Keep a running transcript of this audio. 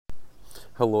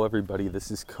Hello, everybody. This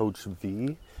is Coach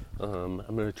V. I'm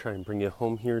going to try and bring you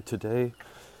home here today.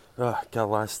 Got a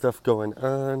lot of stuff going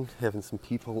on, having some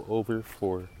people over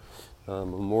for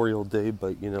Memorial Day,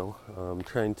 but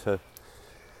trying to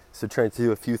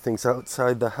do a few things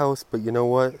outside the house. But you know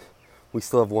what? We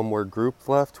still have one more group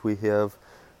left. We have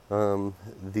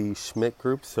the Schmidt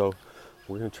group, so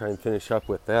we're going to try and finish up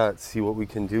with that, see what we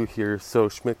can do here. So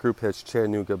Schmidt group has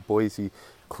Chattanooga, Boise,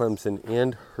 Clemson,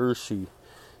 and Hershey.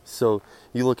 So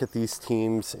you look at these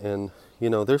teams, and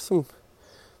there's some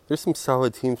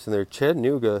solid teams in there.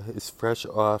 Chattanooga is fresh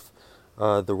off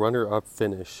the runner-up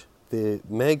finish. The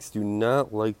Mags do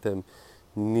not like them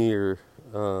near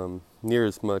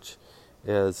as much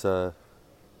as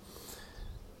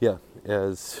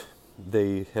as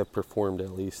they have performed, at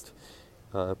least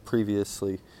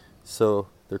previously. So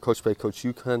they're coached by Coach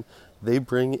Yukon. They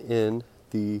bring in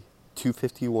the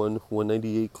 251,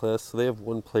 198 class, so they have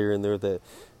one player in there that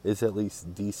is at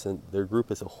least decent. Their group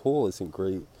as a whole isn't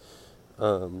great.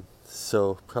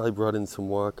 So probably brought in some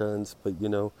walk-ons, but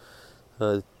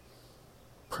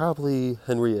probably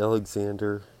Henry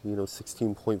Alexander,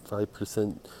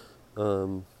 16.5%,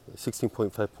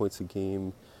 16.5 points a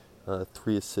game,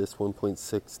 3 assists,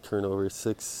 1.6 turnovers,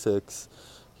 6'6".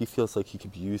 He feels like he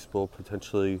could be usable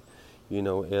potentially,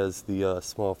 as the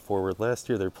small forward. Last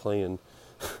year they're playing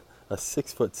a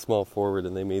 6-foot small forward,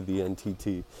 and they made the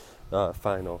NTT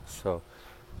final. So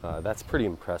that's pretty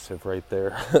impressive right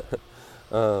there.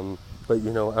 But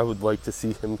I would like to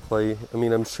see him play. I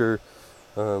mean, I'm sure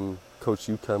Coach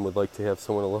Yukon would like to have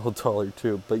someone a little taller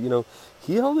too. But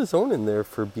he held his own in there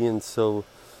for being so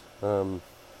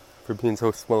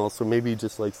small. So maybe he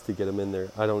just likes to get him in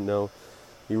there. I don't know.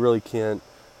 You really can't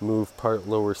move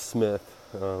Partlow or Smith.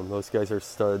 Those guys are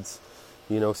studs.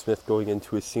 Smith going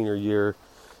into his senior year.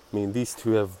 I mean, these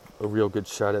two have a real good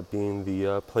shot at being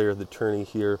the player of the tourney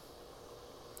here.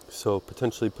 So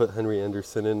potentially put Henry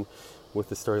Anderson in with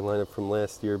the starting lineup from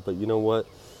last year. But you know what?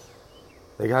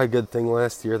 They got a good thing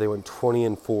last year. They went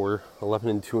 20-4,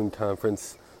 11-2 in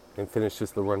conference, and finished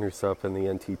as the runners-up in the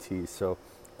NTT. So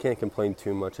can't complain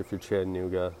too much if you're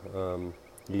Chattanooga.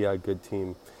 You got a good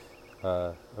team.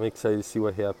 I'm excited to see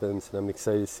what happens, and I'm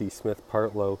excited to see Smith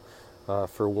Partlow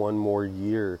for one more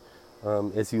year.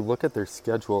 As you look at their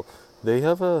schedule, they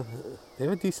have a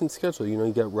decent schedule.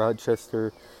 You got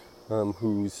Rochester,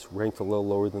 who's ranked a little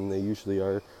lower than they usually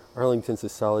are. Arlington's a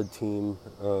solid team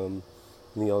in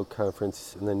the All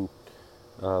Conference, and then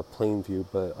Plainview.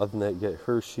 But other than that, you get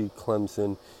Hershey,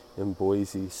 Clemson, and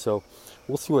Boise. So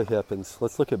we'll see what happens.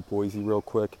 Let's look at Boise real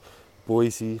quick.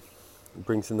 Boise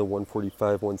brings in the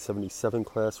 145-177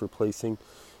 class, replacing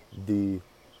the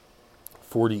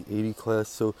 40-80 class.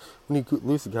 So when you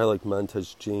lose a guy like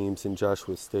Montez James and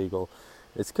Joshua Stagel,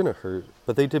 it's going to hurt.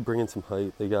 But they did bring in some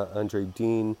height. They got Andre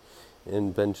Dean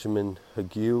and Benjamin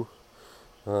Hague.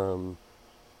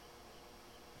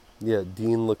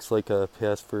 Dean looks like a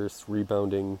pass-first,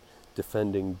 rebounding,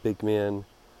 defending big man.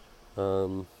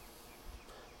 Hague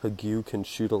can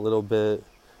shoot a little bit.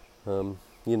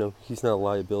 He's not a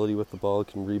liability with the ball,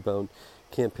 can rebound,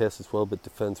 can't pass as well, but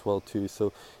defends well too.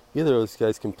 So either of those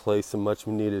guys can play some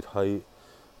much-needed height.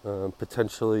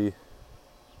 Potentially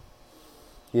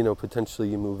you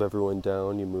move everyone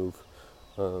down. You move,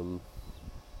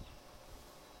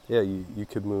 you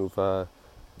could move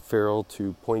Farrell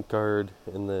to point guard,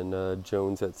 and then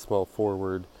Jones at small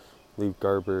forward, leave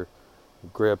Grabber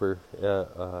at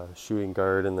shooting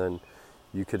guard, and then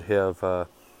you could have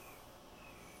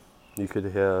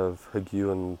Hague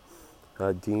and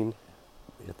Dean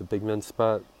at the big man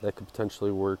spot. That could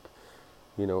potentially work.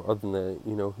 Other than that,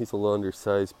 he's a little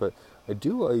undersized, but I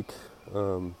do like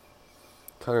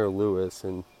Connor Lewis,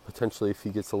 and potentially if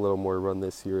he gets a little more run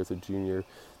this year as a junior,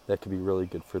 that could be really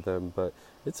good for them. But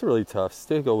it's really tough.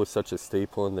 Stagel was such a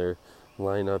staple in their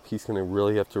lineup. He's going to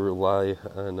really have to rely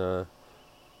on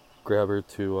Grabber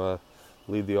to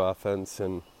lead the offense,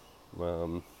 and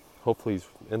hopefully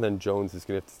and then Jones is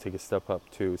going to have to take a step up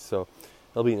too. So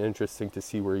it'll be interesting to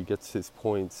see where he gets his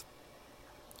points.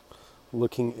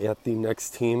 Looking at the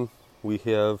next team, we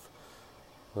have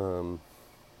the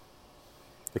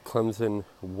Clemson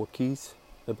Wookiees,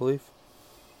 I believe.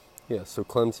 Yeah, so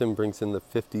Clemson brings in the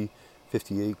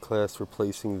 50-58 class,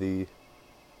 replacing the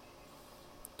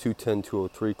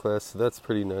 210-203 class. So that's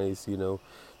pretty nice. No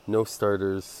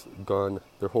starters gone.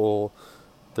 Their whole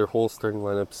starting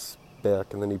lineup's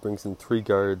back, and then he brings in 3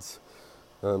 guards,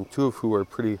 2 of who are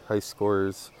pretty high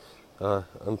scorers.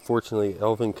 Unfortunately,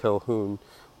 Alvin Calhoun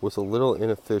was a little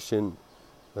inefficient,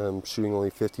 shooting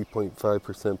only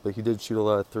 50.5%, but he did shoot a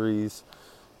lot of threes,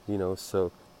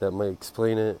 so that might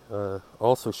explain it.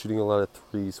 Also shooting a lot of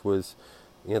threes was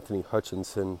Anthony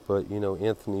Hutchinson, but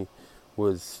Anthony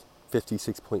was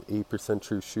 56.8%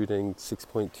 true shooting,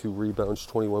 6.2 rebounds,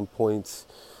 21 points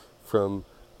from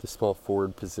the small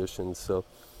forward position. So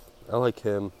I like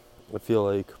him. I feel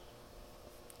like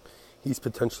he's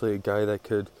potentially a guy that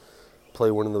could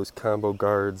play one of those combo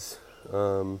guards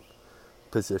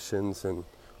positions and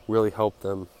really help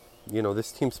them.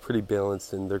 This team's pretty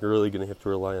balanced, and they're really going to have to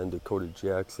rely on Dakota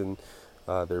Jackson,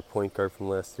 their point guard from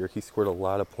last year. He scored a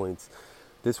lot of points.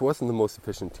 This wasn't the most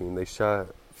efficient team. They shot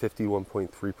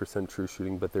 51.3% true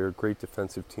shooting, but they're a great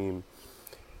defensive team,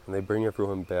 and they bring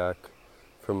everyone back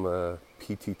from a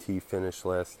PTT finish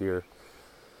last year.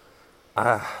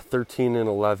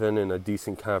 13-11 in a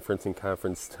decent conference in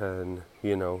Conference 10.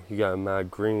 You got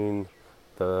Ahmad Green,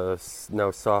 the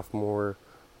now sophomore,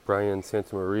 Brian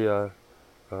Santamaria.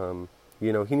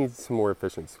 He needs some more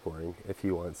efficient scoring if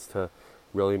he wants to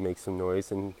really make some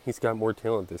noise, and he's got more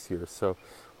talent this year. So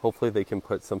hopefully they can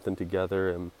put something together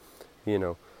and,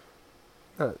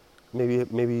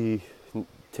 maybe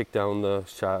tick down the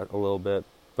shot a little bit.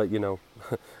 But, I don't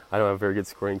have a very good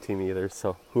scoring team either,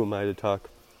 so who am I to talk?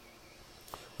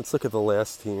 Let's look at the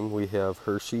last team. We have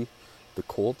Hershey, the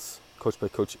Colts, coached by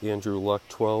Coach Andrew Luck,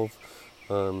 12.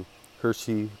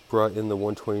 Hershey brought in the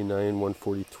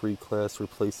 129-143 class,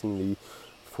 replacing the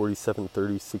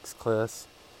 47-36 class.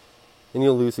 And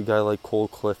you'll lose a guy like Cole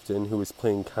Clifton, who was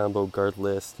playing combo guard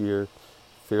last year.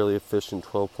 Fairly efficient,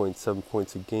 12.7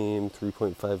 points a game,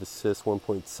 3.5 assists,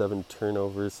 1.7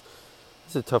 turnovers.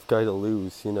 He's a tough guy to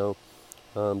lose,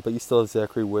 But you still have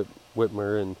Zachary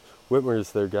Whitmer, and Whitmer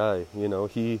is their guy.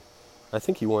 I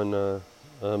think he won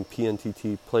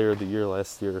PNTT Player of the Year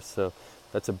last year, so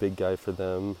that's a big guy for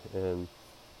them. And,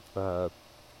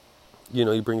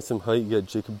 he brings some height. You got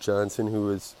Jacob Johnson, who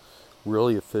is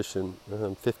really efficient,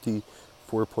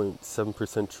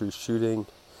 54.7% true shooting.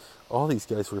 All these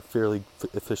guys were fairly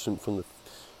efficient from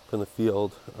the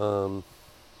field.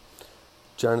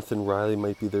 Jonathan Riley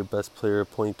might be their best player,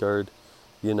 point guard.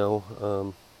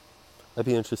 I'd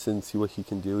be interested in see what he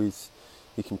can do.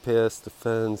 He can pass,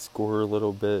 defend, score a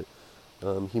little bit.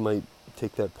 He might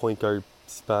take that point guard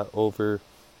spot over,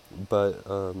 but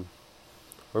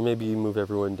or maybe you move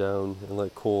everyone down and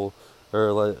let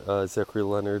Zachary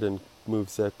Leonard and move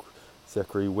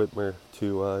Zachary Whitmer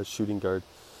to shooting guard.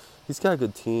 He's got a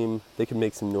good team. They can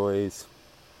make some noise,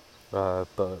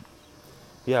 but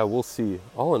yeah, we'll see.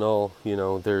 All in all,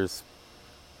 there's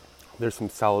some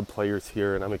solid players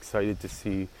here, and I'm excited to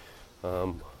see.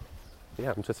 I'm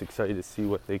just excited to see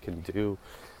what they can do.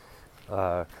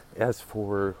 As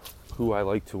for who I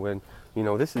like to win,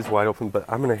 this is wide open, but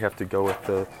I'm going to have to go with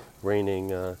the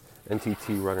reigning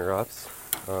NTT runner-ups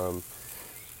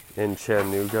in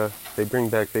Chattanooga. They bring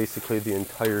back basically the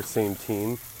entire same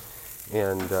team,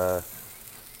 and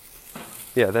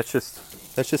that's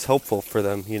just helpful for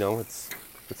them.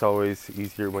 It's always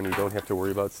easier when you don't have to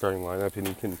worry about starting lineup, and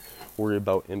you can worry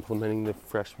about implementing the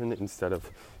freshmen instead of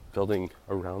building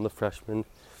around the freshmen.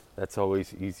 That's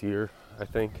always easier, I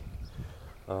think.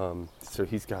 So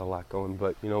he's got a lot going,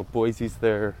 but Boise's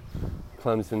there,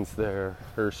 Clemson's there,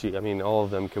 Hershey. All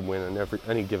of them could win on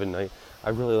any given night. I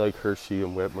really like Hershey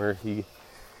and Whitmer.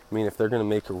 If they're going to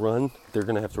make a run, they're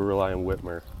going to have to rely on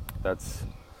Whitmer. That's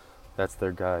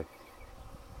their guy.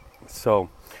 So,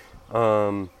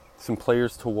 some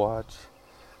players to watch.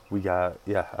 We got,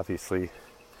 obviously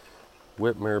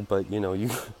Whitmer, but you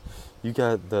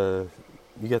got the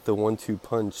 1-2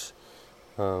 punch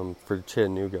for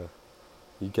Chattanooga.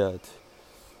 You got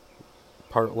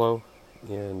Partlow,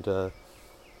 and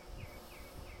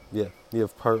you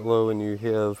have Partlow and you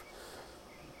have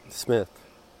Smith.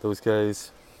 Those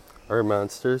guys are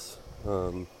monsters.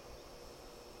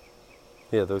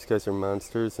 Those guys are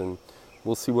monsters, and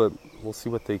we'll see what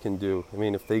they can do.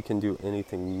 If they can do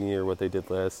anything near what they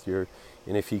did last year,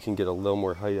 and if he can get a little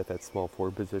more height at that small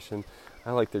forward position,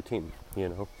 I like their team.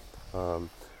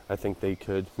 I think they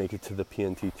could make it to the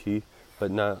PNTT, but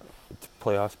not to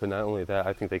playoffs. But not only that,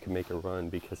 I think they could make a run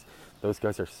because those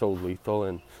guys are so lethal,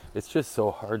 and it's just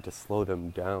so hard to slow them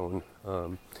down.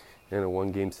 In a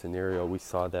one-game scenario, we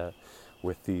saw that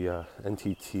with the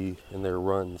NTT and their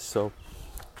runs. So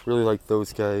really like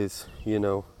those guys,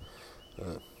 and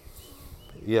then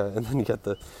you got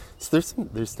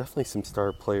there's definitely some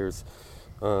star players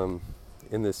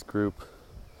in this group.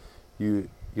 You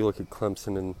look at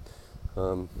Clemson, and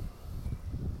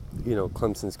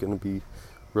Clemson's going to be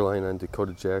relying on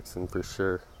Dakota Jackson for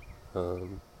sure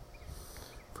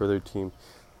for their team.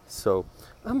 So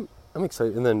I'm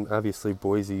excited. And then obviously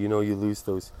Boise, you lose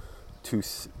those two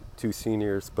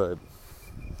seniors, but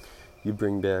you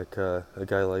bring back a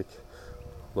guy like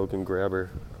Logan Grabber.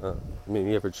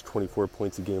 He averaged 24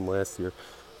 points a game last year.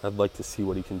 I'd like to see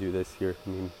what he can do this year.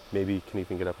 Maybe he can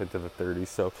even get up into the 30s.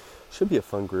 So, should be a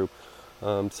fun group.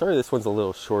 Sorry this one's a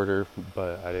little shorter,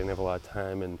 but I didn't have a lot of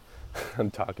time, and I'm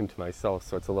talking to myself,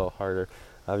 so it's a little harder.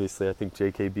 Obviously, I think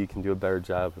JKB can do a better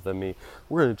job than me.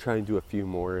 We're going to try and do a few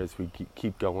more as we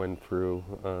keep going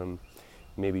through.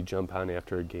 Maybe jump on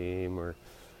after a game or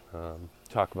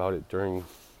talk about it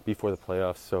before the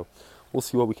playoffs. So we'll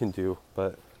see what we can do.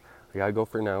 But I got to go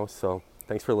for now. So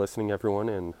thanks for listening, everyone,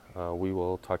 and we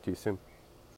will talk to you soon.